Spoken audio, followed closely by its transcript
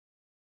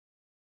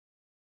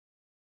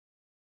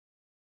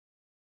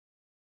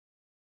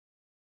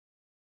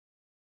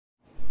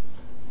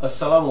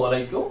আসসালামু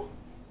আলাইকুম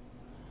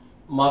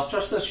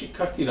মাস্টার্সের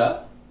শিক্ষার্থীরা,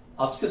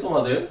 আজকে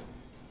তোমাদের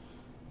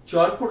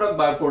জয়েন্ট প্রোডাক্ট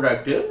বাই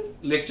প্রোডাক্টের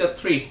লেকচার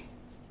 3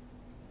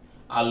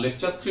 আর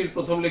লেকচার 3 এর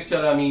প্রথম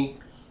লেকচারে আমি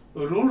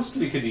রুলস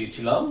লিখে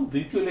দিয়েছিলাম,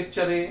 দ্বিতীয়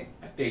লেকচারে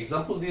একটা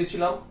এক্সাম্পল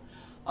দিয়েছিলাম,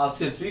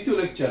 আজকে তৃতীয়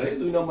লেকচারে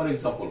 2 নম্বর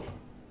এক্সাম্পল।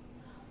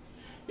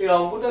 এই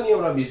অঙ্কটা নিয়ে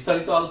আমরা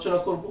বিস্তারিত আলোচনা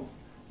করব।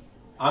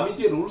 আমি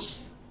যে রুলস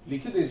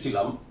লিখে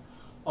দিয়েছিলাম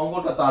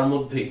অঙ্কটা তার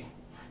মধ্যেই,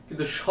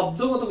 কিন্তু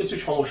শব্দগত কিছু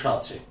সমস্যা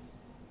আছে,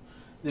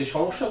 যে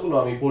সমস্যাগুলো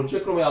আমি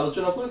পর্যায়ক্রমে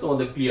আলোচনা করে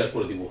তোমাদের ক্লিয়ার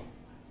করে দিব।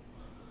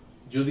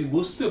 যদি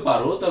বুঝতে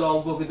পারো তাহলে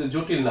অঙ্ক কিন্তু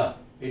জটিল না,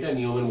 এটা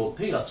নিয়মের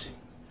মধ্যেই আছে।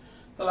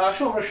 তাহলে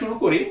আসো আমরা শুরু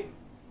করি।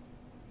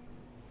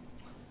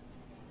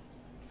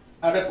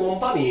 একটা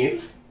কোম্পানির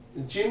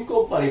gym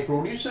company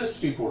produces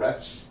 3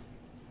 products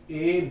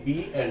A, B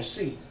and C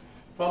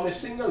from a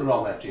single raw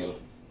material।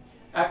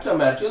 একটা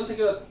ম্যাটেরিয়াল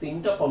থেকে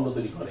 3টা পণ্য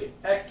তৈরি করে,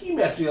 একই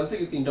ম্যাটেরিয়াল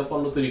থেকে 3টা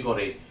পণ্য তৈরি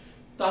করে,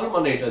 তার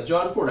মানে এটা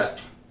joint product.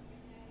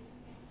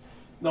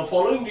 The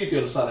following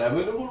details are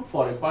available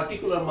for a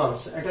particular month।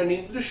 একটা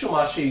নির্দিষ্ট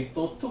মাসে এই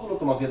তথ্যগুলো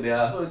তোমাকে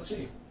দেয়া হয়েছে।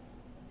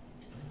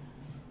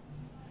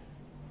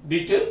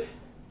 ডিটেল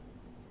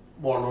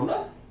বর্ণনা,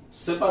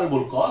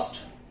 সেপারেবল কস্ট,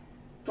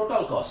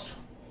 টোটাল কস্ট।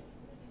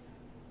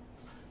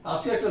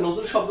 আজকে একটা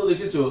নতুন শব্দ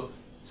দেখেছো,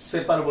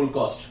 সেপারেবল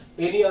কস্ট।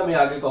 এ নিয়ে আমি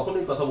আগে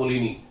কখনোই কথা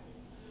বলিনি।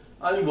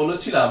 আমি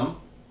বলেছিলাম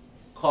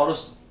খরচ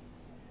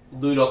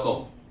 2 রকম,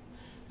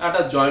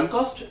 একটা জয়েন্ট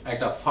কস্ট,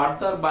 একটা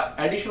ফার্দার বা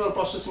অ্যাডিশনাল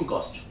প্রসেসিং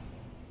কস্ট।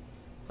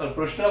 তাহলে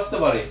প্রশ্ন আসতে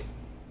পারে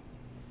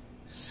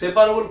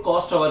সেপারেবল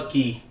কস্ট আবার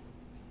কি?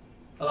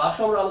 তাহলে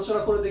আসো আমরা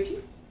আলোচনা করে দেখি।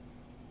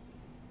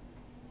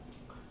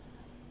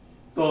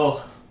 তো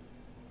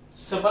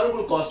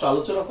সেপারেবল কস্ট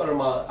আলোচনা করার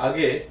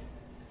আগে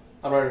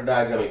আমরা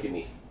ডায়াগ্রাম এঁকে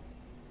নিই।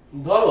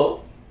 ধরো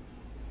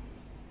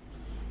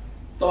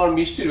তোমার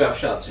মিষ্টির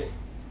ব্যবসা আছে,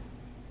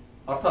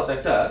 অর্থাৎ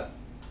একটা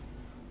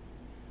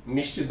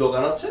মিষ্টির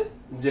দোকান আছে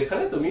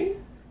যেখানে তুমি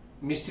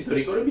মিষ্টি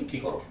তৈরি করে বিক্রি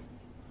করো।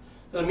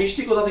 তাহলে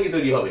মিষ্টি কোথা থেকে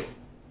তৈরি হবে?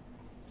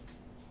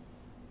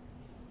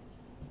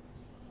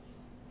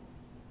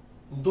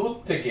 দুধ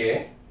থেকে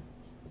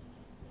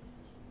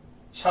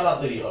ছানা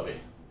তৈরি হবে,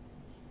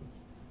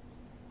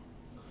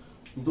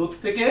 দুধ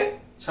থেকে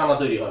ছানা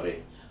তৈরি হবে।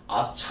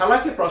 আর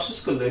ছানাকে প্রসেস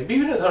করলে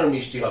বিভিন্ন ধরনের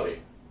মিষ্টি হবে।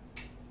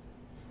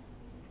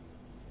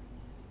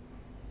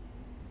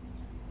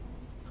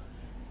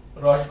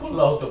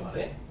 রসগোল্লা হতে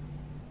পারে,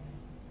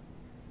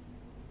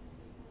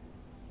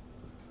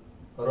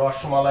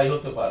 রসমালাই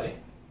হতে পারে,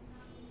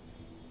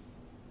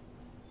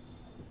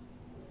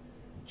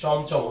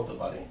 চমচম হতে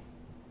পারে।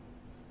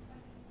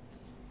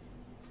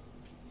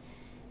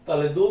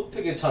 তাহলে দুধ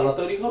থেকে ছানা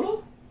তৈরি হলো,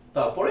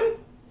 তারপরে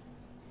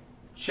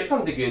সেখান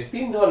থেকে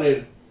 3 ধরনের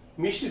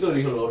মিষ্টি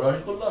তৈরি হলো,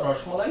 রসগোল্লা,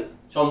 রসমালাই,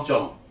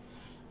 চমচম।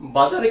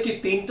 বাজারে কি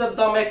 3টার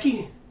দাম একই?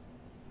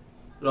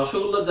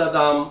 রসগোল্লার যা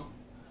দাম,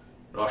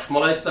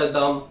 রসমালাইয়ের তাই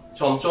দাম,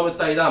 চমচমের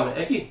তাই দাম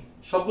একই?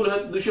 সবগুলো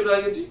হয়তো 200 টাকা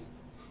কেজি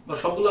বা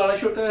সবগুলো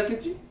 250 টাকা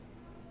কেজি,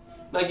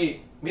 নাকি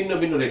ভিন্ন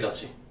ভিন্ন রেট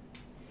আছে?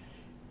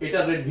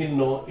 এটার রেট ভিন্ন,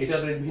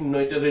 এটার রেট ভিন্ন,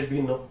 এটার রেট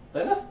ভিন্ন,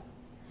 তাই না?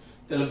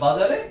 তাহলে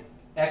বাজারে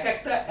এক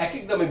একটা এক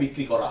এক দামে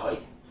বিক্রি করা হয়।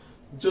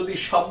 যদি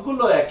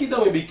সবগুলো একই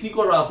দামে বিক্রি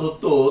করা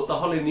হতো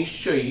তাহলে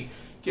নিশ্চয়ই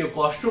কেউ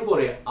কষ্ট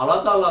করে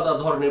আলাদা আলাদা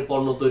ধরনের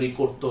পণ্য তৈরি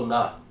করতো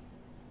না।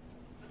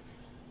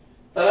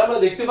 তাহলে আমরা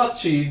দেখতে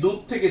পাচ্ছি দুধ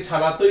থেকে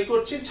ছানা তৈরি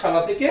করছি, ছানা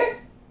থেকে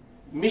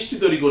মিষ্টি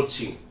তৈরি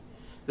করছি।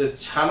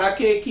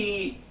 ছানাকে কি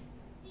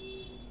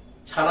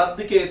ছানার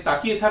দিকে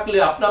তাকিয়ে থাকলে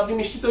আপনা আপনি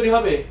মিষ্টি তৈরি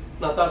হবে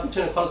না, তার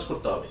পিছনে খরচ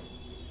করতে হবে।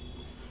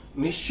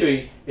 নিশ্চয়ই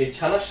এই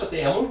ছানার সাথে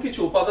এমন কিছু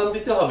উপাদান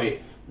দিতে হবে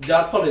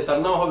যার ফলে তার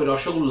নাম হবে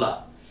রসগোল্লা,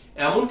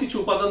 এমন কিছু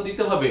উপাদান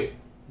দিতে হবে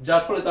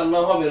যার ফলে তার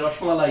নাম হবে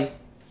রসমালাই,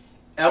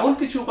 এমন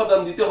কিছু উপাদান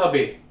দিতে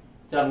হবে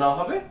যার নাম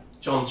হবে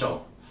চমচম।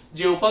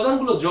 যে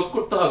উপাদানগুলো যোগ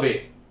করতে হবে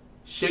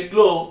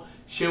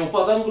সে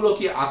উপাদানগুলো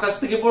কি আকাশ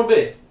থেকে পড়বে,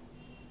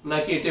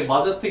 নাকি এটা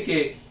বাজার থেকে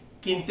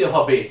কিনতে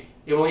হবে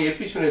এবং এর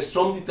পিছনে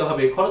শ্রম দিতে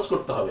হবে, খরচ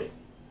করতে হবে?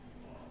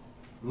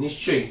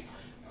 নিশ্চয়ই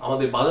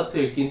আমাদের বাজার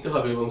থেকে কিনতে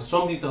হবে এবং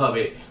শ্রম দিতে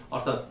হবে,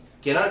 অর্থাৎ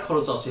কেনার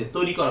খরচ আছে,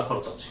 তৈরি করার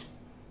খরচ আছে।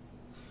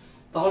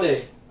 তাহলে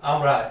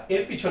আমরা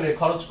এর পিছনে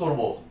খরচ করব।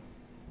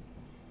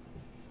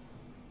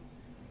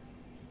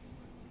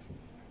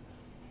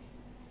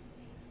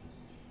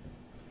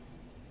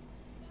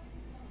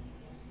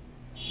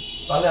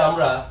 তাহলে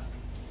আমরা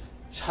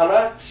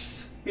ছানার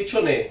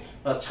পিছনে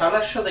বা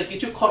ছানার সাথে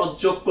কিছু খরচ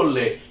যোগ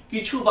করলে,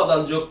 কিছু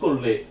উপাদান যোগ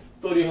করলে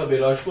তৈরি হবে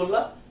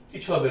রসগোল্লা,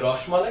 কিছু হবে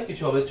রসমালাই,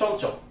 কিছু হবে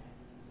চমচম।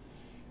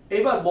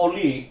 এবার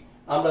বলি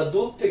আমরা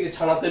দুধ থেকে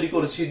ছানা তৈরি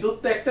করেছি, দুধ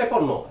তো একটাই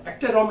পণ্য,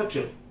 একটা র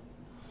মেটেরিয়াল।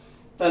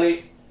 তাহলে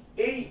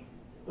এই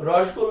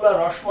রসগোল্লা,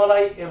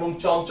 রসমালাই এবং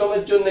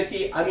চমচমের জন্য কি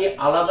আমি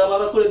আলাদা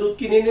আলাদা করে দুধ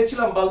কিনে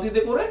এনেছিলাম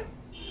বালতিতে করে?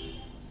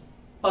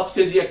 5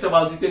 কেজি একটা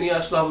বালতিতে নিয়ে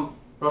আসলাম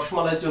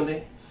রসমালাইয়ের জন্য,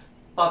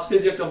 5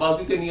 কেজি একটা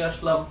বালতিতে নিয়ে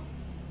আসলাম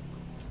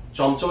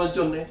চমচমের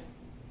জন্য,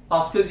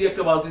 5 কেজি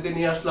একটা বালতিতে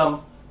নিয়ে আসলাম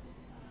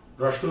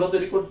রসগোল্লা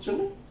তৈরি করার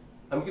জন্য।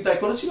 আমি কি তাই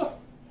করেছিলাম?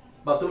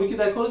 বা তুমি কি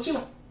তাই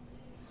করেছিলাম?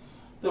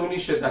 তুমি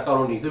নিশ্চয়ই তা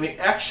করোনি। তুমি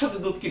একসাথে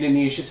দুধ কিনে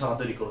নিয়ে এসে ছানা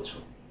তৈরি করেছো।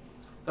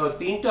 তবে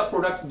তিনটা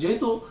প্রোডাক্ট,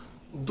 যেহেতু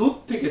দুধ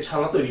থেকে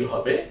ছানা তৈরি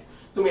হবে,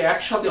 তুমি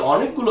একসাথে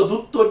অনেকগুলো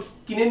দুধ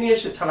কিনে নিয়ে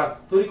এসে ছানা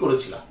তৈরি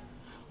করেছিলা,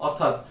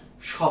 অর্থাৎ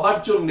সবার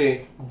জন্য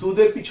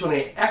দুধের পিছনে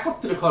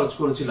একত্রে খরচ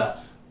করেছিলা,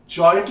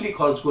 জয়েন্টলি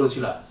খরচ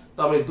করেছিলা।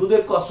 তার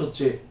দুধের কস্ট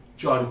হচ্ছে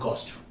জয়েন্ট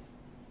কস্ট।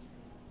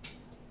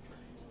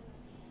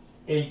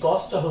 এই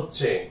কস্টটা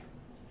হচ্ছে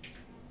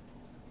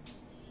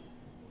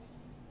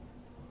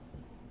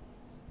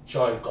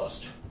জয়েন্ট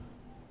কস্ট।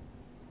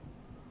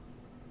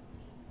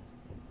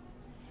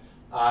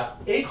 আর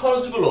এই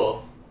খরচগুলো,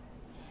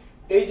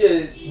 এই যে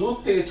দুধ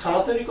থেকে ছানা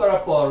তৈরি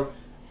করার পর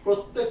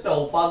প্রত্যেকটা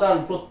উপাদান,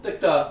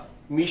 প্রত্যেকটা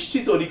মিষ্টি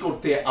তৈরি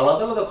করতে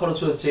আলাদা আলাদা খরচ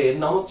হচ্ছে, এর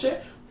নাম হচ্ছে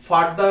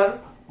ফার্দার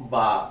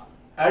বা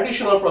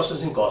অ্যাডিশনাল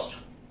প্রসেসিং কস্ট।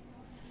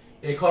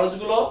 এই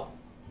খরচগুলো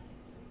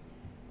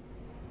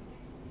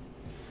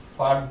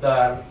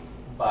ফার্দার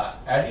বা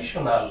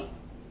অ্যাডিশনাল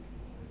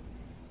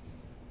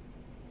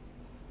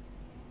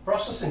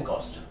প্রসেসিং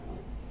কস্ট।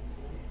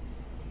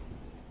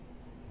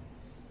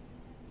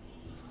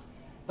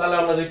 তাহলে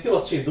আমরা দেখতে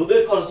পাচ্ছি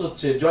দুধের খরচ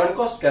হচ্ছে জয়েন্ট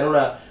কস্ট,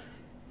 কেননা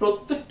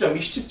প্রত্যেকটা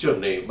মিষ্টির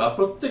জন্য বা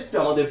প্রত্যেকটা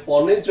আমাদের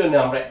পণ্যের জন্য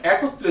আমরা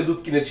একত্রে দুধ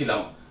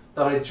কিনেছিলাম,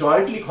 তার মানে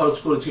জয়েন্টলি খরচ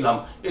করেছিলাম,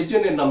 এই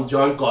জন্য এর নাম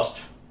জয়েন্ট কস্ট।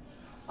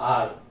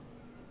 আর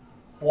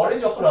পরে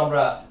যখন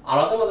আমরা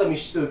আলাদা আলাদা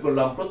মিষ্টি তৈরি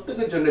করলাম,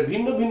 প্রত্যেকের জন্য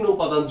ভিন্ন ভিন্ন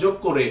উপাদান যোগ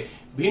করে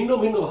ভিন্ন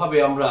ভিন্ন ভাবে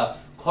আমরা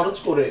খরচ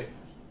করে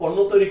পণ্য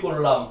তৈরি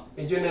করলাম,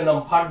 এই জন্য নাম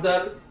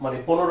ফার্দার মানে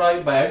পুনরায়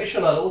বা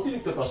অ্যাডিশনাল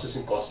অতিরিক্ত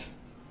প্রসেসিং কস্ট।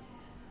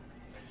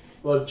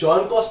 এবার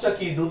জয়েন্ট কস্টটা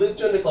কি? দুধের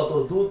জন্য কত,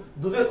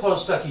 দুধের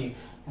খরচটা কি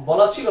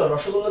বলা ছিল?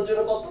 রসগোল্লার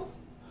জন্য কত,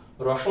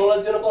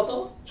 রসমালাইয়ের জন্য কত,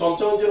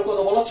 চমচমের জন্য কত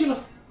বলা ছিল?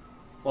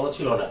 বলা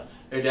ছিল না,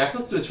 এটা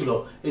একত্রে ছিল,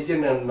 এই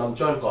জন্য নাম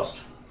জয়েন্ট কস্ট।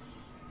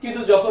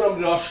 কিন্তু যখন আমি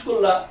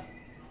রসগোল্লা,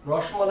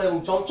 রসমালাই এবং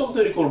চমচম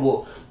তৈরি করব,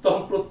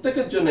 তখন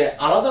প্রত্যেকের জন্য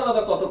আলাদা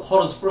আলাদা কত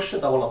খরচ প্রশ্নে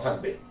তা বলা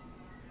থাকবে।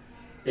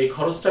 এই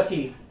খরচটা কি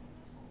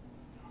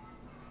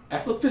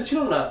একত্রে ছিল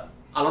না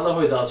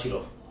আলাদাভাবে দেওয়া ছিল?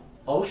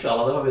 অবশ্যই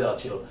আলাদাভাবে দেওয়া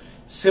ছিল,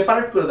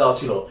 সেপারেট করে দেওয়া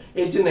ছিল।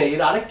 এই জন্য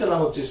এর আরেকটা নাম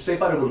হচ্ছে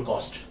সেপারেবল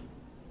কস্ট।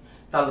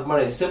 তার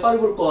মানে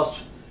সেপারেবল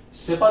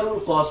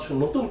কস্ট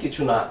নতুন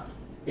কিছু না,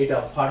 এটা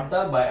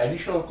ফার্দার বা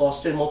অ্যাডিশনাল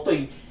কস্টের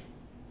মতোই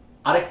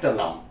আরেকটা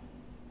নাম।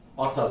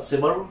 অর্থাৎ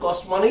সেপারেবল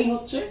কস্ট মানেই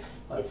হচ্ছে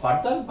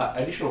ফার্দার বা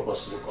অ্যাডিশনাল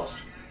প্রসেসিং কস্ট।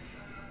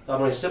 তার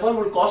মানে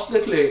সেপারেবল কস্ট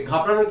দেখলে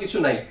ঘাবড়ানোর কিছু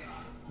নাই।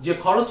 যে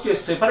খরচকে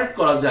সেপারেট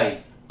করা যায়,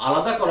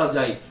 আলাদা করা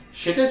যায়,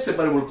 সেটাই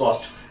সেপারেবল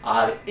কস্ট।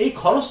 আর এই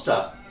খরচটা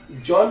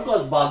জয়েন্ট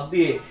কস্ট বাদ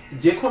দিয়ে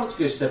যে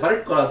খরচকে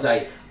সেপারেট করা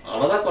যায়,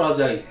 আলাদা করা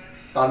যায়,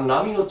 তার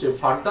নামই হচ্ছে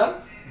ফার্দার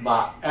বা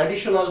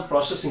অ্যাডিশনাল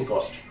প্রসেসিং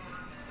কস্ট।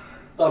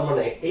 তার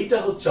মানে এইটা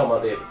হচ্ছে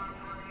আমাদের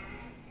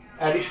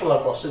অ্যাডিশনাল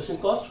প্রসেসিং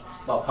কস্ট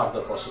বা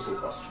ফার্দার প্রসেসিং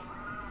কস্ট।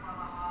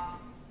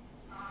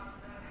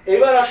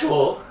 এবার আসো,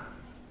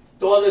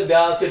 তোমাদের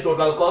দেওয়া আছে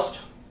টোটাল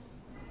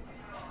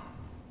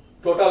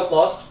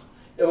কস্ট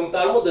এবং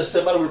তার মধ্যে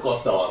সেপারেবল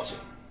কস্ট দেওয়া আছে।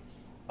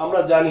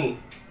 আমরা জানি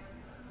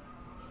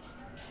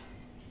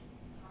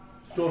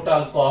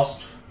total cost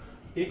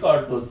equal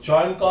to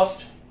joint cost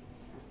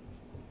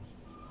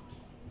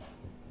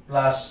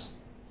plus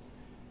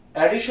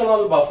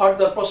additional বা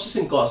ফার্দার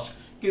প্রসেসিং কস্ট,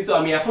 কিন্তু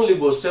আমি এখন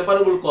লিখব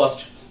সেপারেবল কস্ট,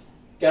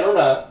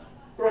 কেননা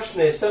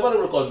প্রশ্নে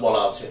সেপারেবল কস্ট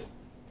বলা আছে।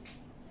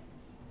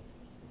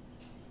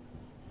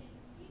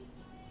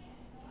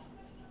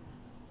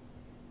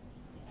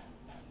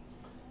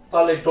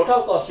 তাহলে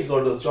total cost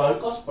equal to joint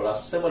cost plus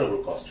separable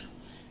cost.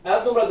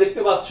 এখন তোমরা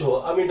দেখতে পাচ্ছ,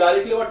 আমি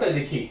ডাইরেক্ট লেবারটাই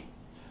দেখি,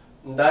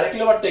 ডাইরেক্ট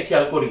লেবারটাই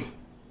খেয়াল করি।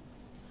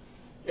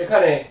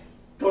 এখানে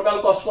টোটাল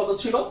কস্ট কত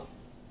ছিল?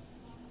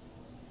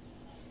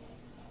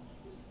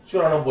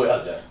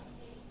 94,000।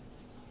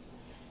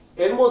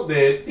 এর মধ্যে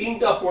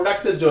তিনটা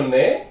প্রোডাক্টের জন্য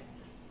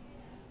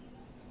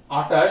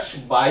 28,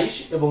 22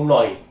 এবং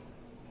 9,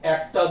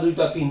 একটা,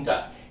 দুইটা, তিনটা,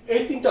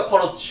 এই তিনটা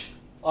খরচ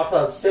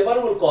অর্থাৎ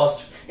সেপারেবল কস্ট,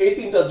 এই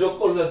তিনটা যোগ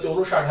করলে হচ্ছে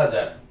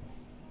 59,000।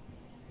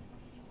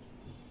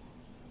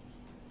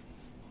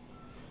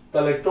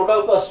 তাহলে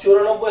টোটাল কস্ট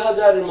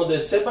 94,000, এর মধ্যে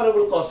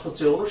সেপারেবল কস্ট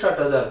হচ্ছে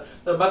 59,000।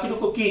 তার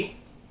বাকিটুকু কি?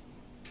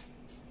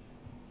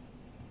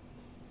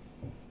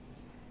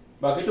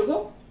 বাকিটুকু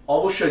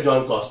অবশ্যই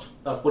জয়েন্ট কস্ট।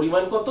 তার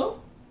পরিমাণ কত?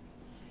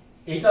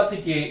 এটা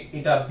থেকে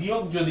এটা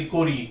বিয়োগ যদি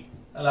করি,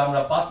 তাহলে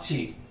আমরা পাচ্ছি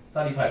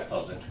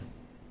 35,000।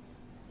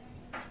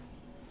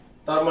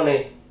 তার মানে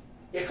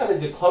এখানে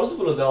যে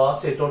খরচগুলো দেওয়া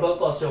আছে টোটাল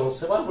কস্ট এবং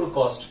সেপারেবল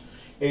কস্ট,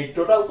 এই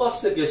টোটাল কস্ট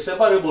থেকে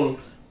সেপারেবল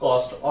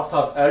কস্ট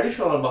অর্থাৎ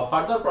অ্যাডিশনাল বা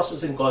ফার্দার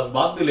প্রসেসিং কস্ট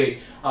বাদ দিলে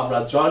আমরা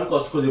জয়েন্ট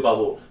কস্ট খুঁজে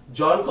পাবো।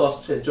 জয়েন্ট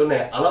কস্টের জন্য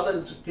আলাদা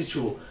কিছু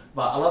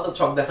বা আলাদা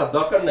ছক দেখার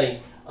দরকার নাই,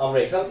 আমরা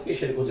এখান থেকে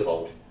সেটা খুঁজে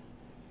পাবো।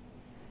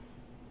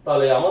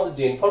 তাহলে আমাদের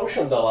যে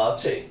ইনফরমেশন দেওয়া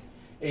আছে,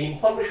 এই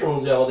ইনফরমেশন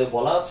অনুযায়ী আমাদের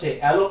বলা আছে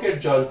allocate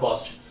joint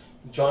cost.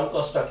 Joint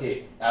কস্টটাকে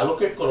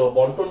allocate করো,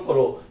 বন্টন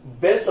করো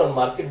based on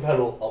market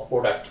value of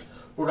product.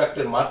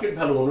 প্রোডাক্টের মার্কেট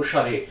ভ্যালু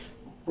অনুসারে,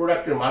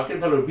 প্রোডাক্টের মার্কেট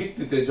ভ্যালুর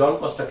ভিত্তিতে জয়েন্ট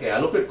কস্টটাকে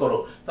অ্যালোকেট করো।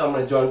 তার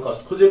মানে জয়েন্ট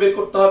কস্ট খুঁজে বের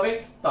করতে হবে,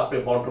 তারপরে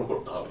বন্টন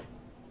করতে হবে।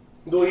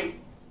 2,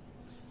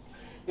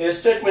 এ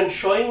statement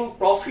showing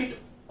profit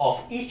of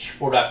each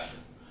product.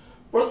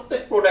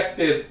 প্রত্যেক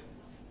প্রোডাক্টের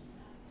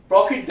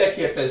প্রফিট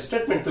দেখিয়ে একটা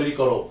স্টেটমেন্ট তৈরি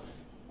করো।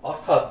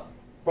 অর্থাৎ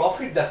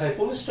প্রফিট দেখায়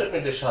কোন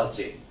স্টেটমেন্টের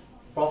সাহায্যে?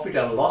 প্রফিট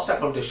অ্যান্ড লস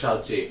অ্যাকাউন্টের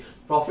সাহায্যে,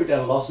 প্রফিট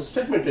অ্যান্ড লস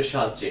স্টেটমেন্টের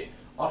সাহায্যে,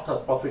 অর্থাৎ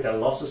প্রফিট অ্যান্ড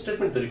লস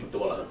স্টেটমেন্ট তৈরি করতে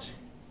বলা হচ্ছে।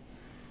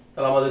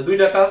 তাহলে আমাদের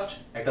দুইটা কাজ,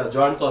 একটা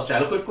জয়েন্ট কস্ট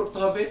অ্যালোকেট করতে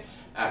হবে,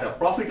 একটা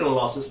প্রফিট অ্যান্ড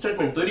লস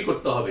স্টেটমেন্ট তৈরি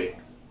করতে হবে।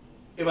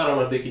 এবার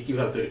আমরা দেখি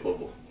কিভাবে তৈরি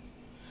করব।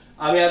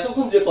 আমি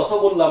এতক্ষণ যে কথা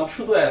বললাম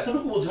শুধু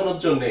এতটুকু বোঝানোর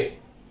জন্য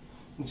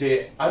যে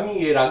আমি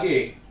এর আগে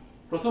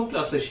প্রথম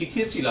ক্লাসে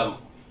শিখিয়েছিলাম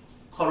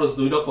খরচ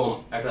দুই রকম,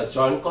 একটা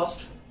জয়েন্ট কস্ট,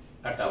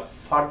 একটা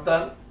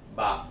ফার্দার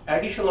বা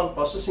অ্যাডিশনাল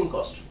প্রসেসিং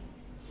কস্ট।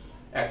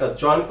 একটা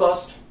জয়েন্ট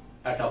কস্ট,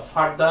 একটা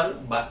ফার্দার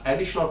বা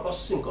অ্যাডিশনাল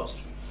প্রসেসিং কস্ট।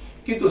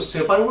 কিন্তু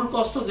সেপারেবল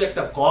কস্টও যে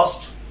একটা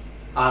কস্ট,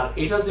 আর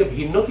এটা যে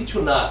ভিন্ন কিছু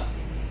না,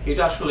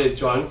 এটা আসলে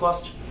জয়েন্ট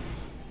কস্ট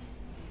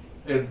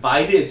এর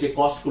বাইরে যে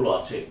কস্টগুলো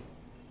আছে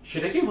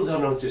সেটাকেই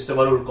বোঝানো হচ্ছে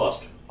সেপারেবল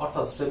কস্ট।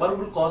 অর্থাৎ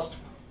সেপারেবল কস্ট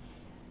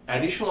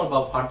অ্যাডিশনাল বা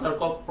ফার্দার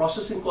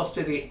প্রসেসিং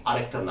কস্টেরই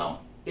আরেকটা নাম।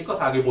 এই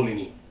কথা আগে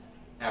বলিনি,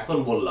 এখন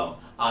বললাম,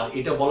 আর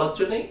এটা বলার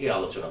জন্য এই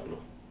আলোচনাগুলো।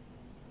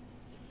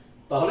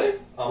 তাহলে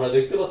আমরা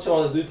দেখতে পাচ্ছি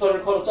আমাদের দুই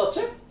ধরনের খরচ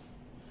আছে,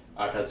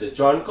 একটা হচ্ছে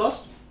জয়েন্ট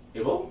কস্ট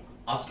এবং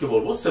আজকে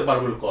বলবো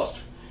সেপারেবল কস্ট।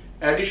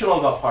 অ্যাডিশনাল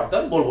বা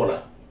ফার্দার বলবো না।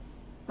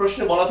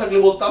 প্রশ্নে বলা থাকলে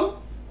বলতাম,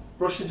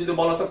 প্রশ্নে যদি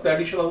বলা থাকতো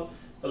অ্যাডিশনাল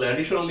তাহলে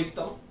অ্যাডিশনাল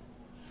লিখতাম,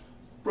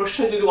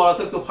 প্রশ্নে যদি বলা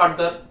থাকতো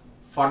ফার্দার,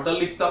 ফার্দার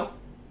লিখতাম।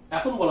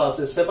 এখন বলা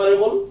আছে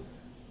সেপারেবল,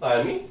 তাই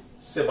আমি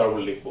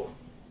সেপারেবল লিখবো।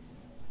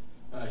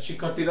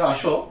 শিক্ষার্থীরা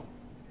আসো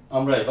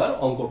আমরা এবার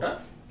অঙ্কটা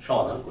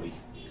সমাধান করি।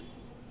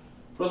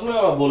 প্রথমে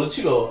আমরা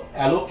বলেছিল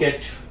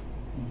অ্যালোকেট,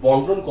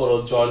 বন্টন করো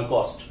joint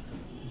cost.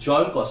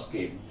 Joint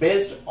কস্টকে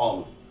based on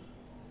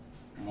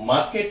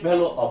market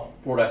value of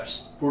products,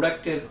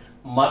 প্রোডাক্টের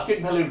মার্কেট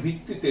ভ্যালুর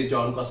ভিত্তিতে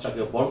জয়েন্ট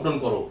কস্টটাকে বন্টন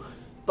করো।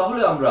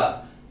 তাহলে আমরা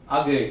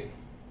আগে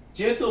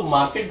যেহেতু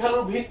মার্কেট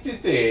ভ্যালুর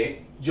ভিত্তিতে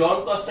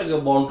জয়েন্ট কস্টটাকে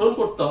বন্টন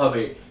করতে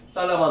হবে,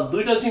 তাহলে আমার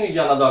দুইটা জিনিস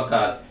জানা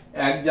দরকার।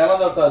 এক, জানা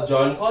দরকার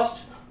জয়েন্ট কস্ট,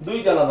 দুই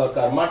জানা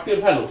দরকার মার্কেট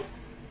ভ্যালু।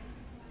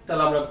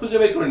 তাহলে আমরা খুঁজে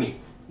বের করে নিই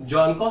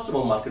জয়েন্ট কস্ট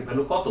এবং মার্কেট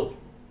ভ্যালু কত।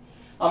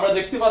 আমরা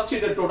দেখতে পাচ্ছি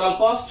এটা টোটাল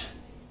কস্ট,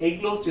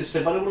 এইগুলো হচ্ছে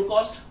সেপারেবল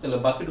কস্ট, তাহলে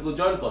বাকিটুকু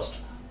joint cost.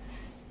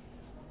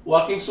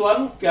 Workings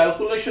 1,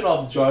 calculation of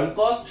joint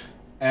cost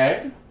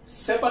and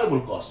separable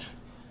cost.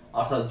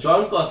 অর্থাৎ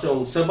জয়েন্ট কস্ট এবং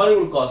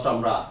সেপারেবল কস্ট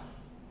আমরা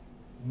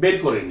বের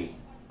করে নিই,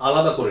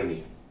 আলাদা করে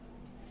নিই।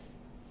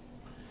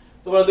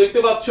 তোমরা দেখতে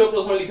পাচ্ছ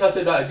প্রথমে লেখা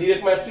আছে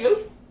direct material.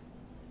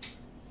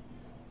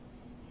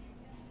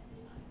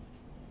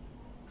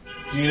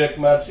 Direct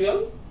material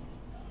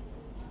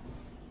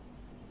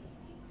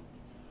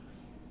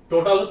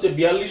total হচ্ছে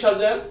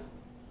 42,000।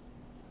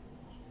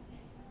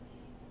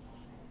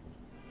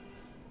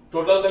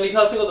 টোটালটা লেখা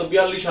আছে কত?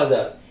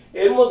 42,000।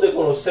 এর মধ্যে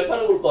কোনো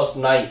সেপারেবল কস্ট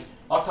নাই,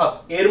 অর্থাৎ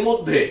এর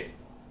মধ্যে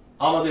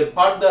আমাদের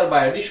ফার্দার বা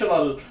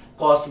অ্যাডিশনাল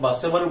কস্ট বা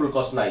সেপারেবল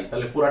কস্ট নাই।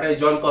 তাহলে পুরাটাই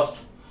জয়েন্ট কস্ট।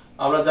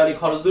 আমরা জানি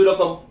খরচ দুই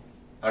রকম,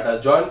 একটা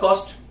জয়েন্ট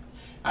কস্ট,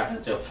 একটা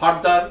হচ্ছে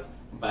ফার্দার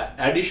বা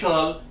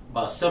অ্যাডিশনাল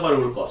বা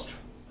সেপারেবল কস্ট।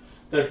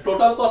 তাহলে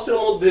টোটাল কস্টের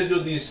মধ্যে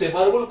যদি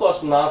সেপারেবল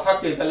কস্ট না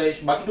থাকে তাহলে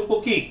বাকিটুকু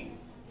কি?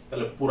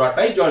 তাহলে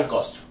পুরাটাই জয়েন্ট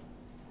কস্ট।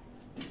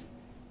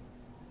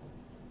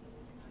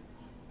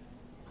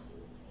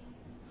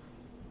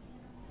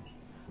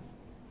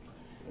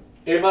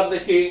 এবার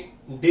দেখি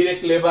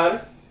ডিরেক্ট লেবার।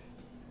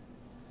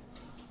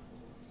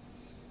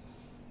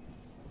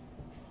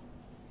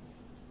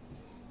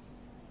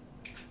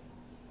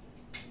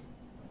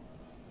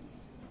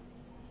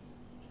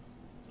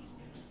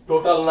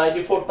 টোটাল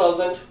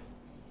 94,000।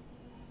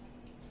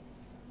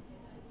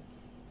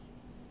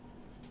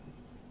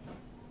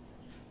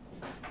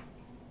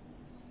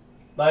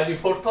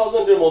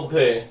 এর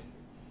মধ্যে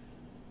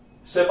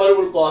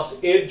সেপারেবল কস্ট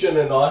এর জন্য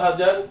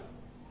 9,000,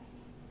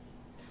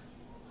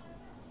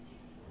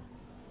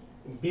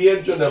 বি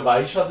এর জন্য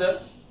 22,000,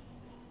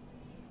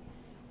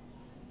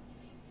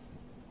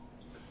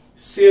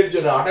 সি এর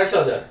জন্য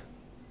 28,000।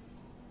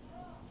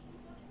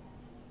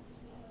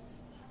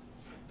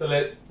 তাহলে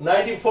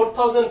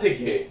 94,000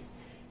 থেকে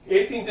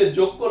এই তিনটে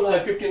যোগ করলে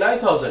হয়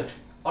 59,000,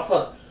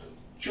 অর্থাৎ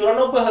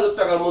 94,000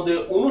 টাকার মধ্যে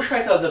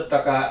 59,000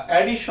 টাকা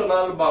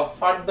অ্যাডিশনাল বা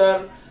ফার্দার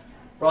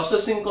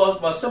প্রসেসিং কস্ট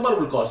বা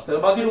সেপারেবল কস্ট।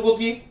 তাহলে বাকি রইল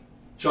কি?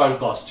 Joint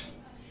cost.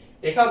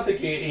 এখান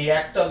থেকে এই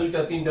একটা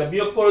দুইটা তিনটা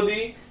বিয়োগ করে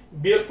দিই,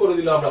 বিয়োগ করে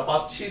দিলে আমরা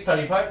পাচ্ছি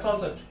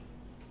 35,000।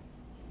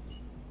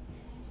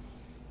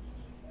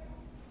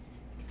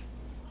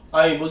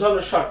 আমি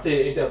বোঝানোর স্বার্থে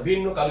এটা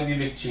ভিন্ন কালি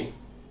দিয়ে লিখছি।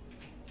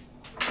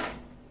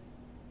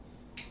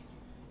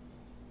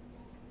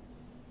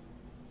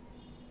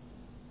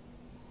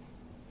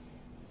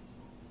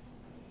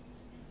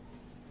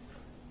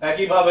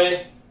 একইভাবে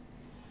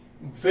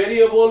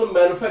variable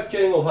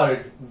manufacturing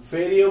overhead,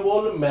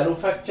 variable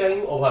manufacturing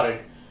overhead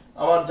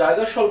আমার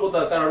জায়গা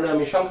স্বল্পতার কারণে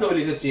আমি সংক্ষেপে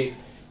লিখেছি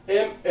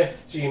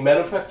এমএফজি,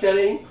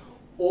 manufacturing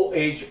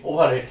OH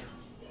overhead.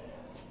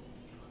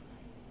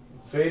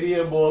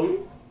 Variable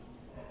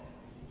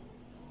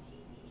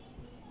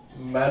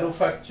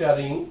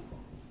manufacturing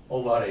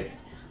overhead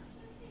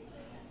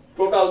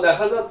total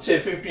দেখা যাচ্ছে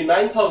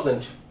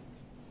 59,000।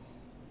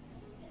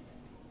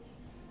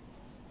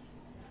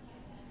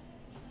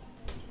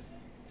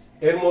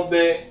 এর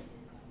মধ্যে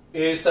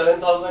A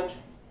 7,000,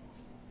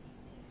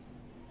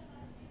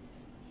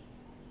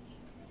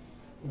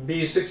 B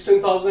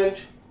 16,000,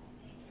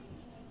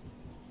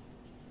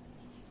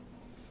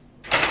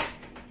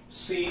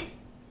 C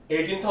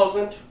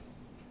 18,000,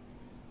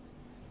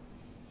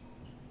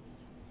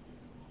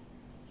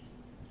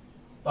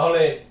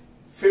 তাহলে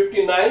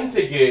 59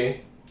 থেকে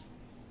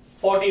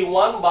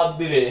 41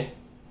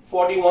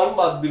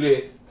 বাদ দিলে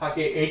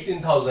থাকে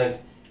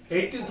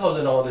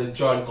 18,000 আমাদের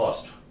জয়েন্ট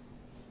কস্ট।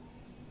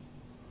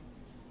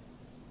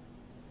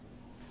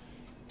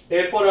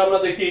 এরপর আমরা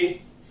দেখি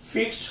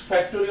fixed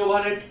factory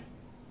overhead.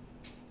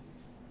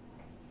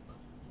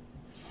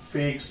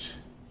 Fixed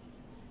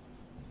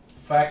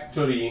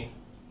factory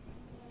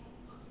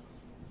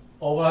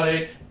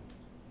overhead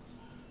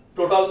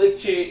total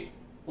দেখছি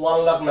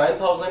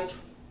 1,09,000।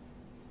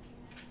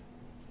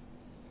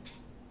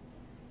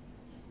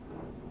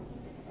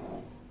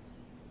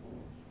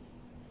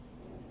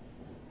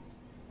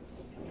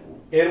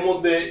 এর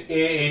মধ্যে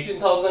A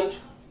 18,000,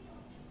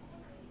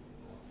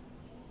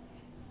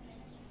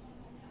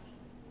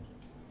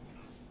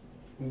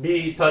 B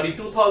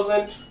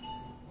 32,000,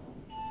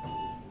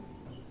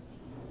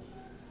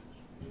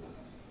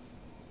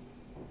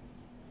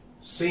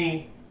 C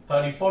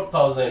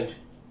 34,000।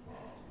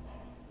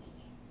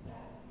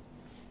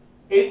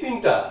 এই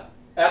তিনটা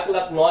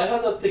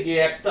 1,09,000 থেকে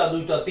একটা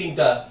দুইটা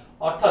তিনটা,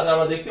 অর্থাৎ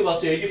আমরা দেখতে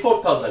পাচ্ছি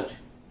 84,000।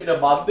 এটা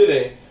বাদ দিলে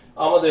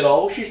আমাদের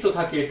অবশিষ্ট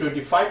থাকে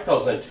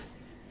 25,000।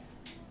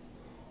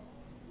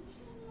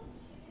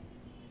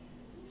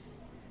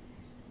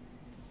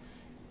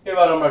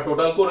 এবার আমরা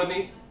টোটাল করে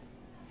দিই।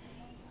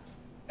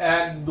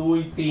 1 2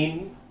 3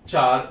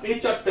 4 এই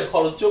চারটে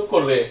খরচ যোগ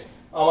করলে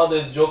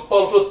আমাদের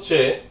যোগফল হচ্ছে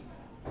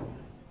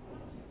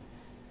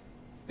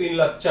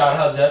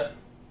 3,04,000।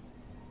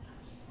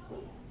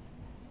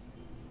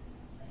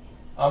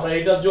 আমরা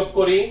এটা যোগ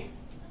করি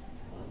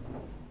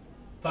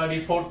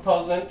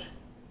 34,000,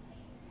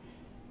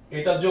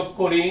 এটা যোগ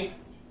করি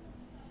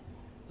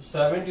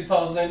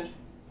 70,000,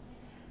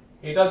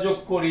 এটা যোগ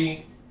করি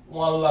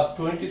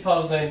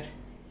 1,20,000,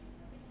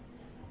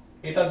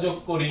 এটা যোগ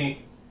করি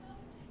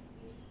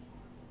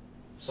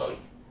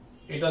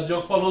এটা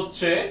যোগফল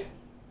হচ্ছে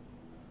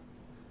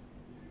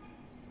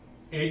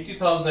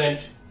 80,000,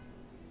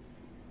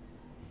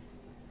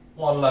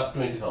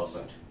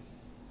 1,20,000।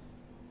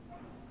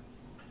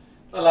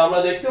 তাহলে আমরা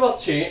দেখতে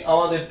পাচ্ছি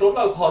আমাদের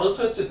টোটাল খরচ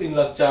হচ্ছে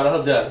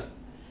 3,04,000।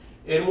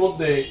 এর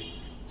মধ্যে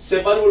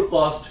সেপারেবল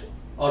কস্ট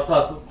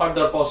অর্থাৎ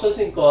further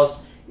processing cost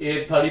A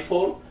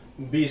 34,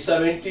 B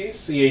 70,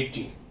 C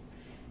 80।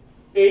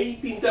 এই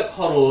তিনটা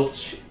খরচ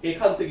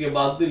এখান থেকে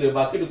বাদ দিলে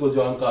বাকিটুকু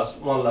জয়েন্ট কস্ট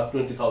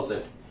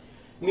 1,20,000।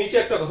 নিচে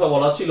একটা কথা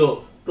বলা ছিল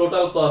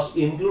total cost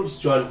includes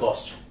joint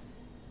cost.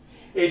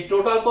 এই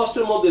টোটাল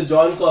কস্টের মধ্যে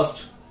জয়েন্ট কস্ট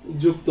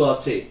যুক্ত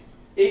আছে।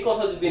 এই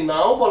কথা যদি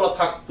নাও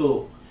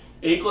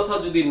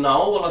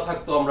বলা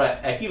থাকতো আমরা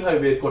একইভাবে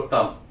বের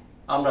করতাম।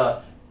 আমরা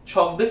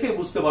ছক দেখে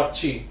বুঝতে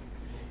পারছি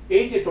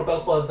এই যে টোটাল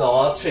কস্ট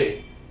দেওয়া আছে,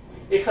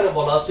 এখানে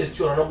বলা আছে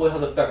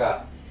 94,000 টাকা।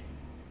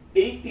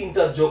 এই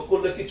তিনটা যোগ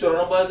করলে কি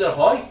 94,000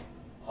 হয়?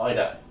 হয়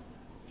না।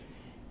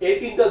 এই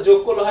তিনটা যোগ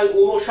করলে হয়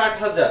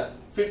 59,000,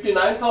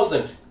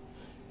 59,000।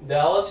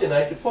 দেওয়া আছে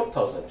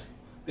 94,000।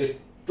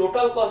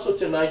 টোটাল কস্ট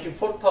হচ্ছে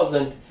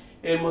 94,000।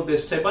 এর মধ্যে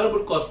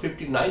সেপারেবল কস্ট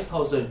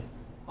 59,000,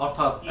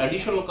 অর্থাৎ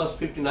অ্যাডিশনাল কস্ট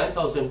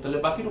 59,000। তাহলে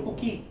বাকিটুকু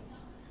কি?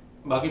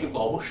 বাকিটুকু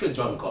অবশ্যই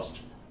জয়েন্ট কস্ট।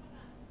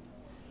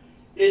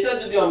 এটা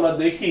যদি আমরা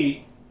দেখি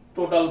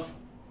টোটাল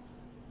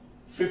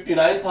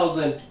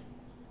 59,000,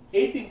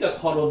 এই তিনটা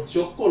খরচ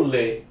যোগ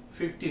করলে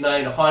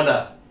 59 হয় না।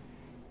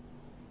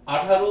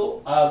 18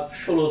 আর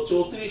 16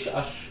 34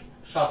 আর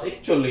 7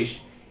 41,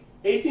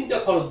 এই তিনটা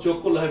খরচ যোগ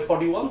করলে হয়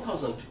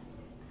 41,000।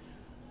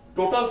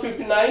 টোটাল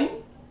 59,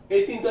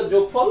 এই তিনটা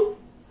যোগফল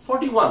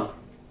 41।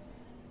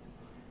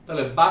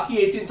 তাহলে বাকি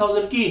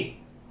 18,000 কি?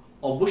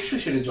 অবশ্যই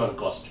সেটা জয়েন্ট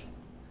কস্ট।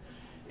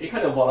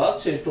 এখানে বলা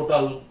আছে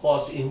total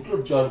cost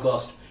include joint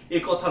cost.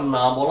 এই কথা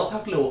না বলা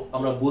থাকলেও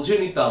আমরা বুঝে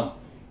নিতাম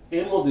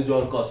এর মধ্যে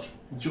জয়েন্ট কস্ট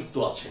যুক্ত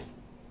আছে।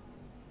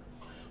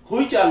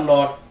 Which are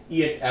not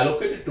yet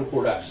allocated two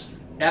products.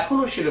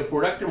 এখনো সেটা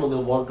প্রোডাক্টের মধ্যে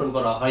বন্টন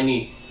করা হয়নি।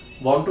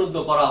 বন্টন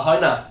তো করা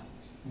হয় না।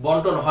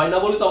 বন্টন হয় না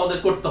বলে তো আমাদের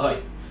করতে হয়।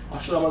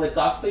 আসলে আমাদের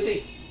কাজ তো এটাই,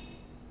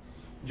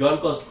 জয়েন্ট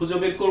কস্ট খুঁজে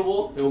বের করব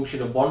এবং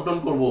সেটা বন্টন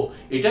করব।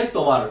 এটাই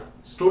তোমার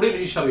স্টুডেন্ট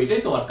হিসাবে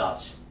এটাই তোমার কাজ।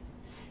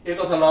 এর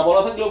কথা না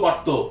বলা থাকলেও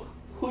পারতো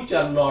which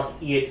are not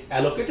yet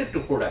allocated two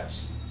products.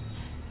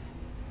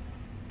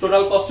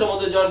 Total কস্টের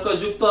মধ্যে জয়েন্ট কস্ট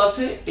যুক্ত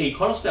আছে, এই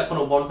খরচটা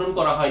এখনো বন্টন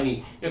করা হয়নি,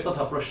 এর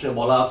কথা প্রশ্নে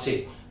বলা আছে।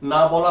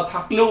 না বলা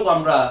থাকলেও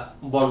আমরা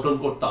বন্টন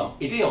করতাম,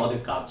 এটাই আমাদের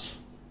কাজ।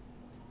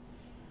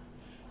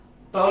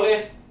 তাহলে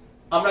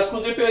আমরা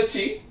খুঁজে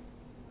পেয়েছি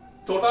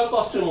টোটাল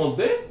কস্টের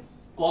মধ্যে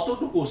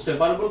কতটুকু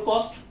সেপারেবল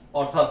কস্ট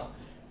অর্থাৎ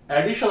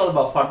অ্যাডিশনাল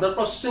বা ফার্দার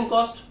প্রসেসিং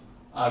কস্ট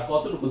আর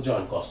কতটুকু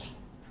জয়েন্ট কস্ট।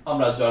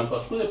 আমরা জয়েন্ট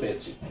কস্ট খুঁজে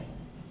পেয়েছি।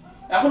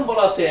 এখন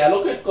বলা আছে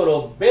অ্যালোকেট করো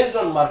based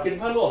on market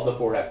value of the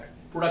product.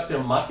 প্রোডাক্টের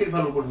মার্কেট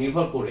ভ্যালুর উপর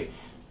নির্ভর করে,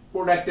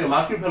 প্রোডাক্টের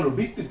মার্কেট ভ্যালুর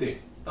ভিত্তিতে।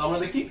 তো আমরা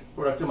দেখি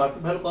প্রোডাক্টের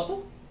মার্কেট ভ্যালু কত।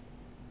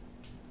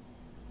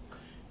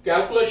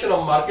 ক্যালকুলেশন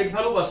অফ মার্কেট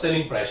ভ্যালু বা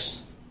সেলিং প্রাইস,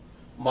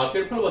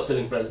 মার্কেট ভ্যালু বা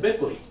সেলিং প্রাইস বের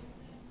করি।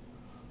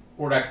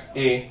 প্রোডাক্ট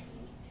এ,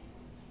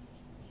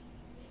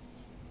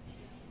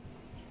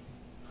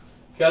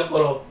 খেয়াল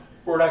করো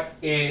product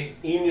A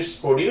units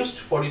produced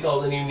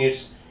 40,000 units,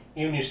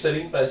 unit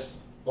selling price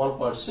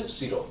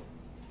 1.60,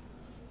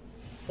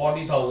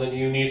 40,000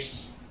 units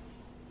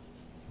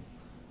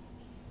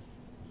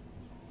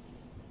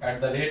at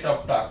the rate of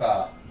taka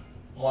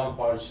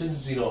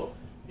 1.60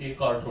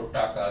 equal to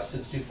taka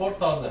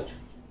 64,000.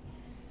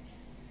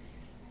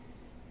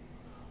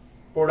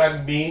 Product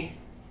B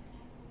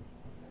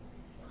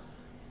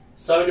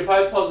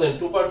 75,000,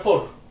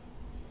 2.4,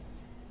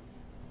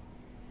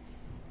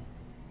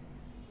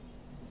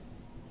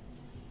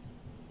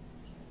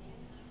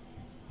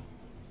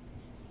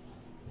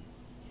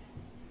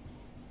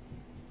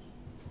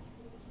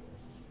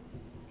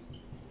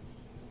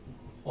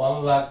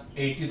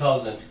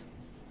 $1,80,000.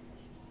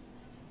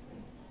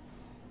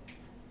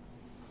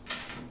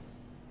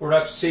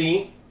 Product C,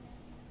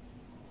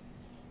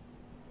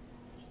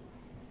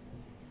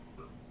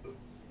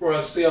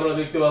 product C আমরা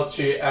দেখতে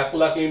পাচ্ছি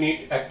 1,00,000 unit,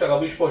 1 টাকা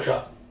 20 পয়সা।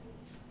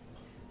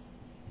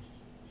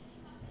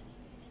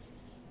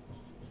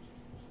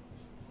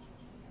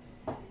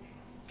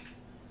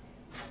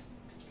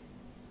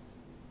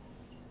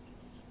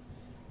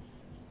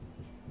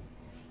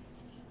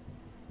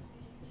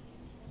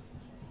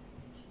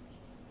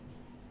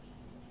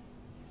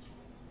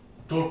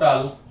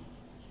 টোটাল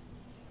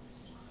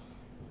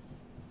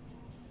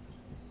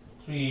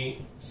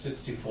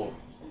 364।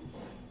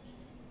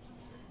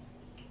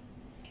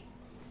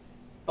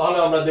 তাহলে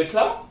আমরা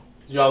দেখলাম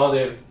যে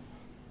আমাদের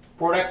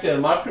প্রোডাক্টের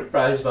মার্কেট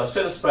প্রাইস বা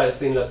সেলস প্রাইস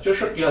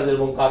 3,64,000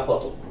 এবং কার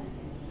কত।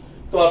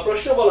 তোমার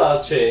প্রশ্ন বলা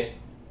আছে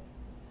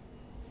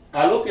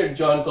allocate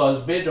joint cost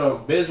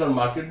based on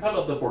market value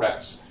of the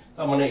products,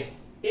 তার মানে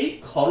এই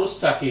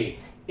খরচটাকে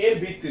এর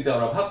ভিত্তিতে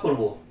আমরা ভাগ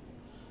করব।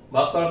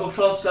 ভাগ করা খুব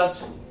সহজ কাজ,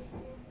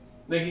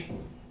 দেখি।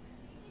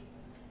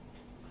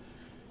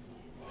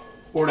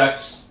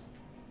 প্রোডাক্টস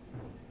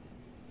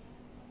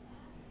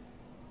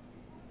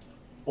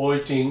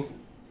ওয়েটিং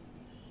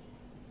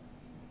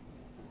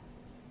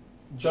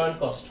joint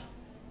cost,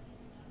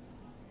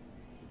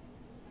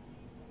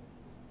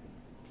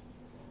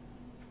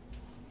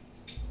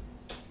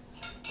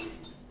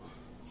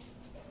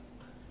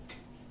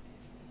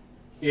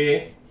 এ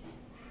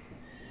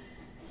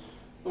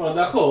তোমরা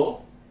দেখো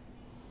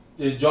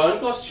যে জয়েন্ট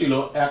কস্ট ছিল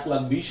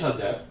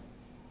 1,20,000,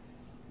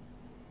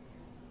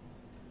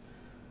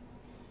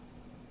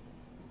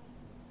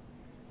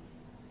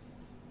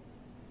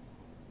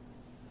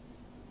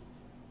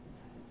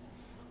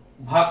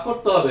 ভাগ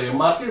করতে হবে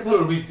মার্কেট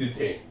ভ্যালুর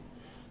ভিত্তিতে।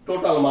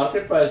 টোটাল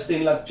মার্কেট প্রাইস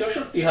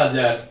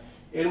 3,64,000,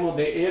 এর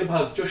মধ্যে এর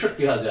ভাগ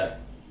 64,000,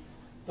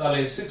 তাহলে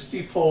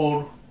 64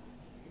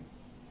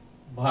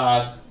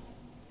 ভাগ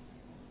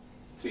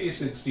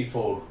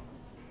 364,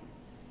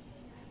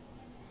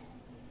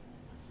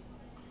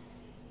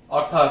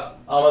 অর্থাৎ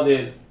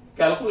আমাদের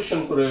ক্যালকুলেশন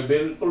করে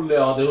বের করলে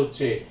আমাদের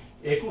হচ্ছে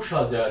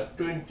 21,000,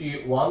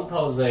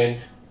 21,000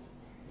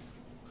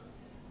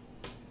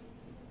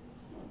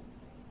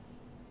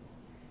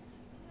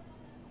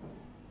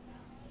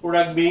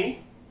 প্রোডাক্ট বি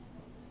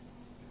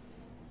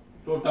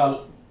টোটাল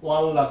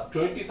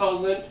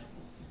 1,20,000,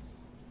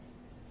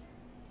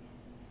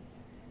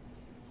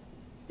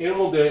 এর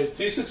মধ্যে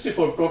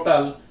 364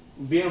 টোটাল,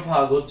 বি এর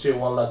ভাগ হচ্ছে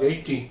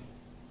 1,80,000,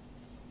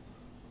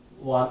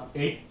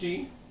 180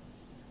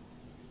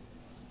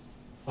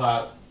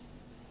 ভাগ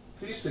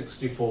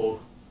 364,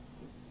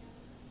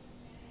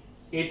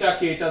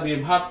 এটাকে এটা দিয়ে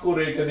ভাগ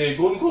করে এটা দিয়ে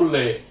গুণ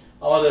করলে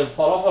আমাদের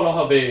ফলাফল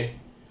হবে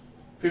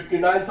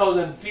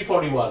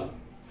 59,341,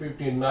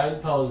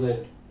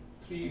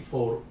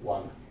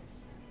 59,341।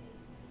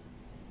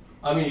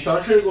 আমি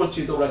সরাসরি করছি,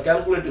 তোমরা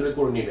ক্যালকুলেটরে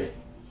করে নিবে।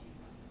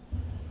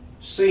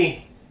 সি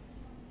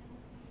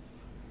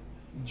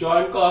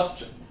জয়েন্ট কস্ট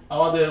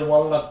আমাদের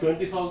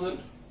 1,20,000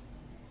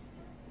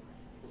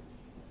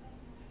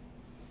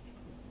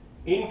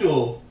 ইনটু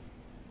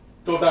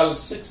টোটাল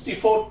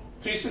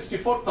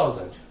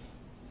 364,000,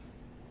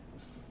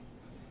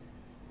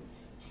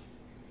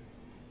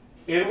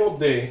 এর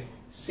মধ্যে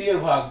সি এর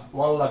ভাগ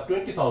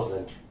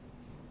 1,20,000,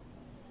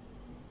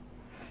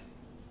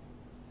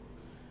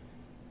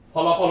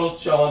 ফলাফল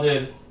হচ্ছে আমাদের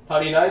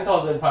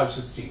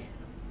 39,560।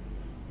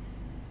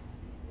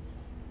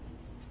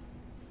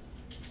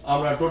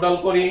 আমরা টোটাল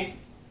করি,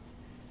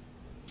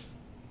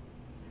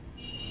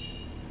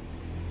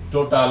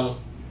 টোটাল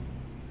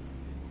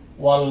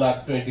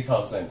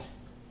 1,20,000,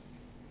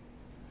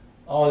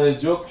 আমাদের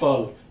যোগফল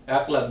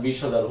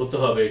 1,20,000 হতে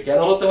হবে। কেন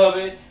হতে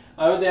হবে?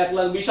 আমি তো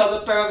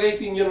 1,20,000 টাকাকেই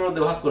তিনজনের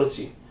মধ্যে ভাগ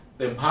করেছি,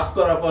 ভাগ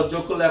করার পর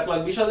যোগ করলে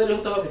 1,20,000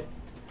 হতে হবে।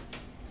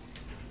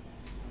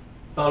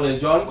 তাহলে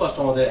জয়েন্ট কস্ট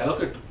আমাদের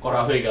অ্যালোকেট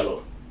করা হয়ে গেল।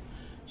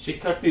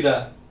 শিক্ষার্থীরা,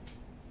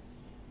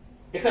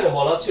 এখানে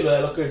বলা ছিল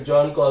allocate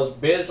joint cost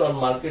based on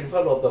market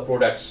value of the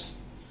products.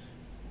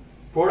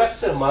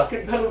 Products এর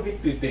মার্কেট ভ্যালুর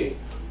ভিত্তিতে,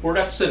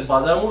 প্রোডাক্টস এর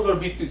বাজার মূল্যের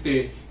ভিত্তিতে,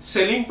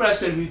 সেলিং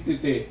প্রাইসের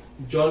ভিত্তিতে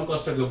জয়েন্ট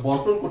কস্টটাকে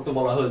বন্টন করতে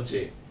বলা হয়েছে।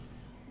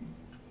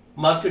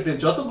 মার্কেটে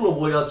যতগুলো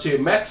বই আছে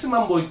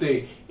ম্যাক্সিমাম বইতে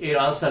এর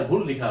আনসার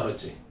ভুল লেখা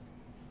হয়েছে।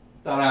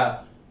 তারা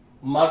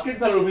মার্কেট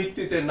ভ্যালুর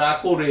ভিত্তিতে না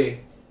করে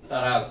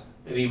তারা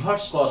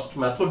রিভার্স কস্ট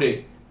মেথডে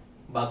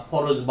বা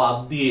খরচ বাদ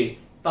দিয়ে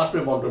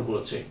তারপরে বন্টন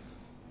করেছে,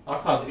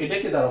 অর্থাৎ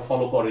এটাকে তারা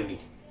ফলো করেনি।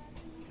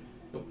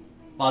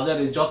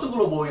 বাজারে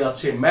যতগুলো বই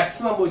আছে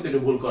ম্যাক্সিমাম বইতে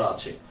এটা ভুল করা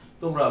আছে।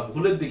 তোমরা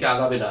ভুলের দিকে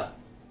আগাবে না,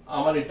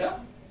 আমার এটা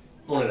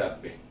মনে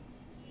রাখবে।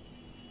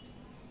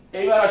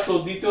 এইবার আসো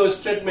দ্বিতীয়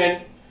statement,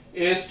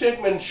 A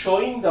statement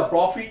showing the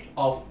profit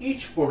of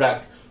each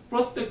product.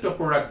 প্রত্যেকটা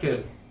প্রোডাক্টের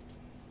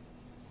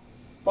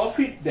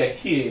প্রফিট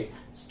দেখিয়ে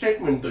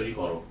স্টেটমেন্ট তৈরি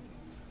করো।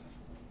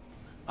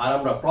 আর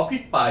আমরা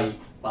প্রফিট পাই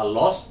বা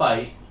লস পাই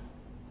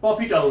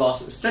প্রফিট আর লস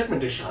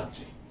স্টেটমেন্টের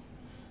সাহায্যে।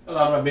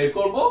 তাহলে আমরা বের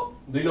করব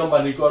 2 নম্বর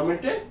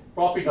রিকোয়ারমেন্টে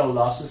প্রফিট আর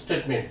লস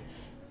স্টেটমেন্ট।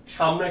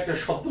 সামনে একটা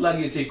শব্দ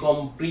লাগিয়েছি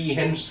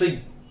কম্প্রিহেনসিভ।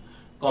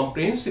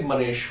 কম্প্রিহেনসিভ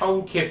মানে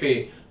সংক্ষেপে,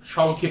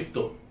 সংক্ষিপ্ত।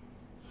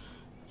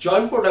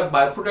 জয়েন্ট প্রোডাক্ট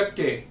বাই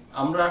প্রোডাক্টে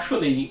আমরা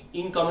আসলে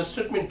ইনকাম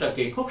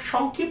স্টেটমেন্টটাকে খুব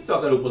সংক্ষিপ্ত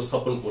আকারে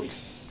উপস্থাপন করি।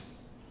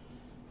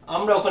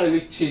 আমরা ওখানে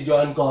লিখছি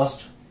joint cost,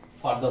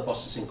 further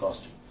processing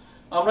cost.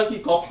 আমরা কি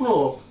কখনো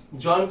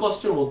জয়েন্ট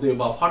কস্টের মধ্যে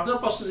বা ফার্দার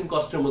প্রসেসিং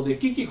কস্টের মধ্যে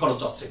কি কি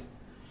খরচ আছে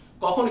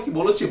কখনো কি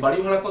বলেছি? বাড়ি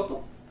ভাড়া কত?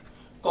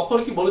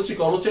 কখনো কি বলেছি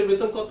কর্মচারী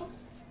বেতন কত?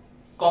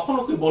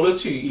 কখনো কি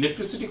বলেছি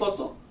ইলেকট্রিসিটি কত?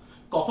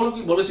 কখনো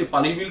কি বলেছি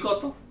পানির বিল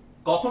কত?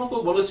 কখনো কি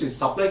বলেছি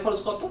সাপ্লাই খরচ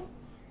কত?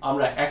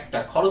 আমরা একটা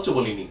খরচও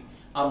বলিনি।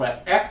 আমরা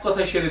এক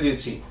কথায় সেরে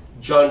দিয়েছি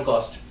জয়েন্ট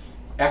কস্ট,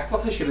 এক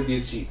কথায় সেরে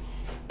দিয়েছি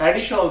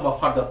অ্যাডিশনাল বা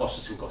ফার্দার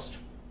প্রসেসিং কস্ট।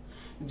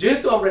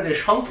 যেহেতু আমরা এটা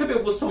সংক্ষেপে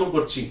উপস্থাপন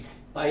করছি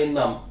তাই এর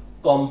নাম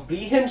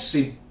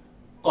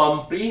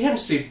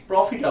কম্প্রিহেনসিভ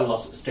প্রফিট আর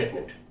লস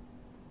স্টেটমেন্ট।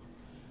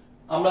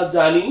 আমরা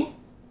জানি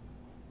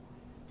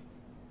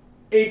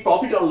এই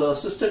প্রফিট আর লস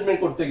স্টেটমেন্ট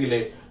করতে গেলে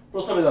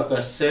প্রথমে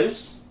দরকার সেলস,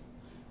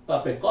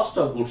 তারপরে cost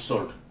of goods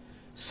sold.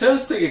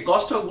 Sales থেকে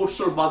কস্ট অফ গুডস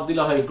সোল্ড বাদ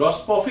দিলে হয় গ্রস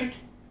প্রফিট।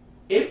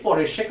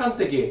 এরপরে সেখান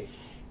থেকে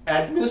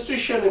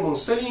অ্যাডমিনিস্ট্রেশন এবং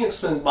সেলিং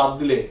এক্সপেন্স বাদ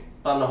দিলে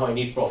তা না হয়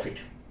নেট প্রফিট।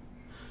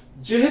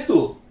 যেহেতু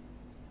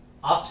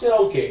আজকের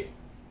অঙ্কে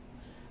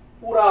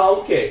পুরা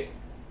অঙ্কে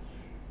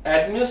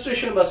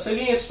অ্যাডমিনিস্ট্রেশন বা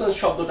সেলিং এক্সপেন্স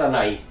শব্দটা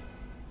নাই,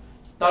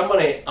 তার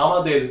মানে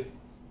আমাদের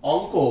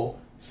অঙ্ক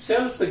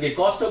সেলস থেকে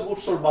কস্ট অফ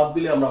গুডস সোল্ড বাদ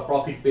দিলে আমরা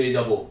প্রফিট পেয়ে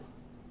যাব।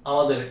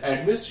 আমাদের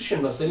অ্যাডমিনিস্ট্রেশন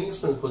বা সেলিং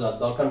এক্সপেন্স খোঁজার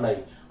দরকার নাই,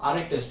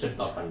 আরেকটা স্টেপ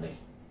দরকার নেই।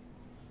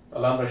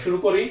 তাহলে আমরা শুরু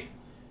করি।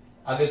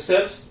 আগে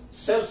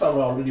সেলস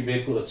আমরা অলরেডি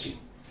বের করেছি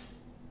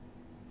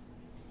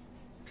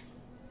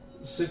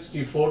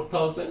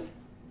 64,000,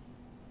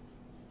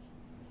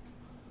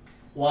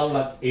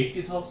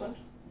 1,80,000,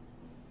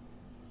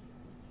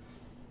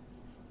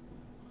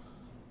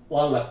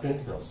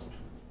 1,20,000,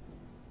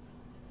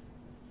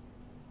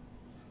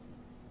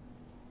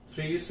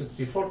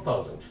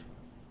 364,000।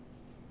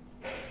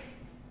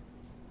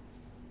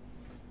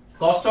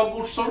 কস্ট অফ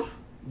গুডস সোল্ড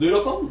দুই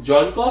রকম,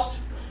 জয়েন্ট কস্ট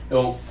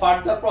এবং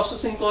ফার্দার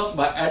প্রসেসিং কস্ট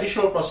বা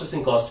অ্যাডিশনাল প্রসেসিং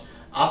কস্ট।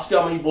 আজকে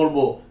আমি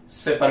বলবো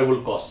সেপারেবল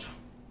কস্ট।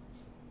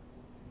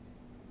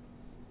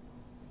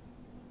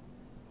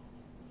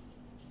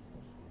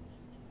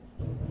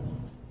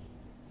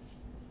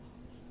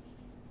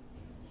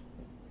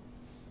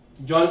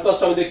 জয়েন্ট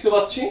কস্ট আমি দেখতে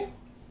পাচ্ছি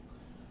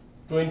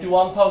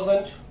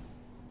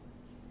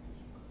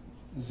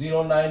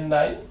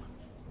 21,099,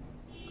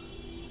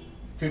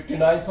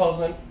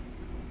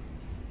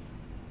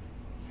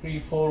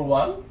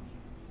 59,341,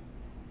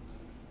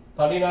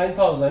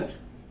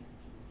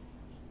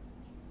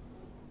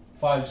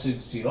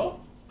 39,560,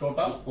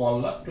 total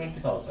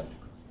 1,20,000।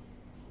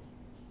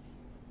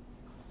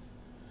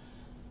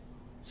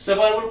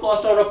 সেপারেবল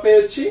কস্ট আমরা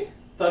পেয়েছি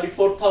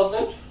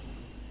 34,000,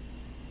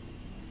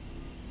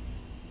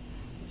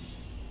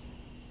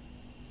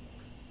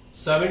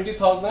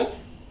 70,000,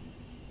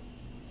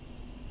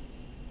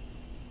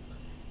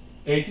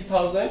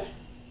 80,000,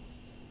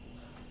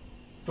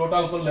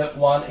 টোটাল করলে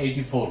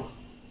 184।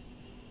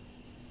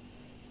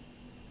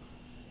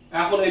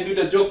 এখন এই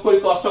দুইটা যোগ করে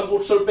কস্ট অফ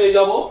গুডস সোল্ড পেয়ে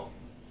যাব।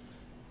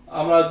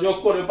 আমরা যোগ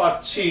করে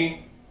পাচ্ছি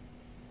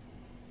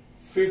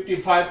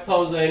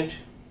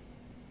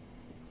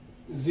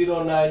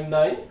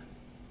 55,099,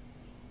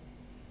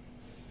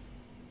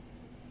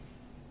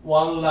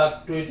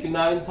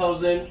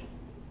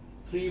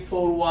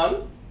 1,29,341,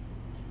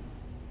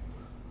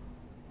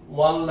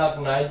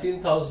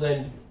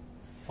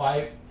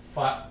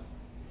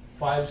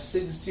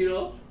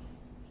 1,19,560,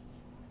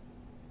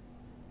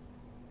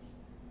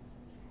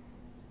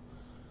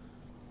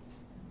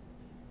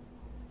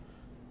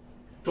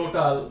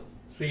 টোটাল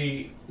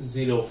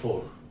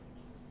 304।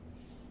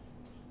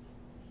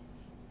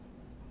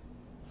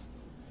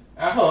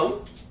 এখন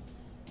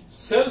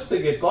সেলস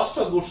থেকে কস্ট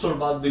অফ গুডস সোল্ড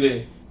বাদ দিলে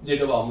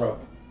যেটা আমরা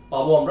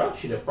পাবো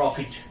সেটা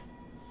প্রফিট।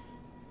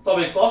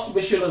 তবে কস্ট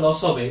বেশি হলে লস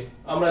হবে।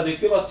 আমরা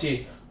দেখতে পাচ্ছি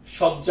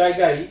সব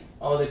জায়গায়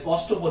আমাদের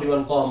কষ্ট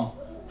পরিমাণ কম,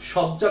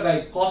 সব জায়গায়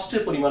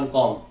কষ্টের পরিমাণ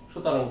কম,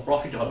 সুতরাং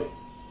প্রফিট হবে।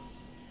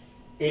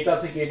 এটা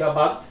থেকে এটা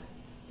বাদ,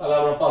 তাহলে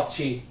আমরা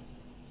পাচ্ছি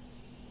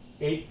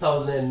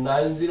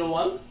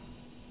 8,901,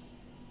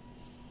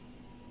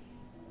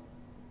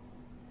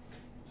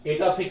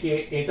 এটা থেকে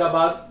এটা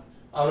বাদ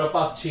আমরা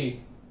পাচ্ছি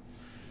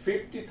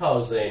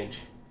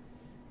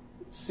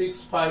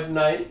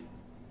 50,659।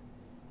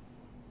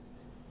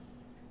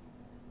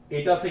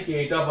 এটা থেকে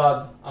এটা বাদ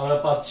আমরা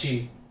পাচ্ছি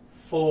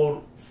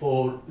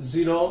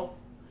 440।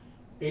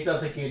 এটা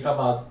থেকে এটা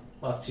বাদ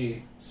পাচ্ছি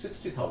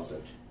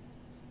 60,000।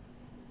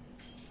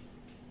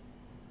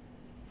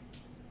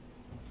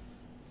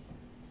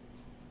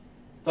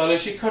 তাহলে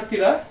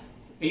শিক্ষার্থীরা,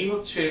 এই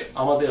হচ্ছে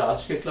আমাদের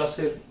আজকের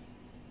ক্লাসের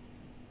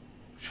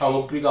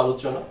সামগ্রিক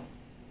আলোচনা।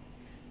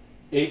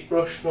 এই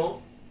প্রশ্ন,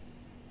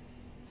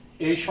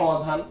 এই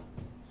সমাধান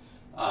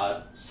আর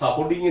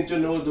সাপোর্টিং এর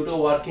জন্য দুটো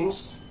ওয়ার্কিংস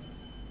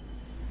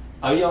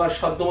আমি আমার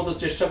সাধ্যমতো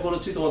চেষ্টা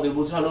করেছি তোমাদের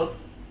বোঝানোর।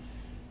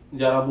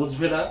 যারা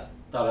বুঝবে না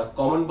তারা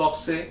কমেন্ট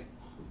বক্সে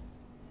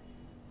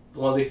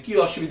তোমাদের কি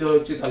অসুবিধা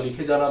হয়েছে তা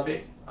লিখে জানাবে,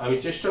 আমি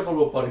চেষ্টা করব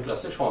পরের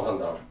ক্লাসে সমাধান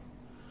দেওয়ার।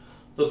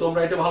 তো তোমরা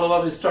এটা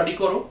ভালোভাবে স্টাডি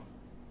করো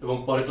এবং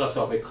পরের ক্লাসে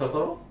অপেক্ষা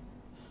করো।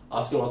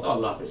 আজকের মতো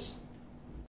আল্লাহ হাফেজ।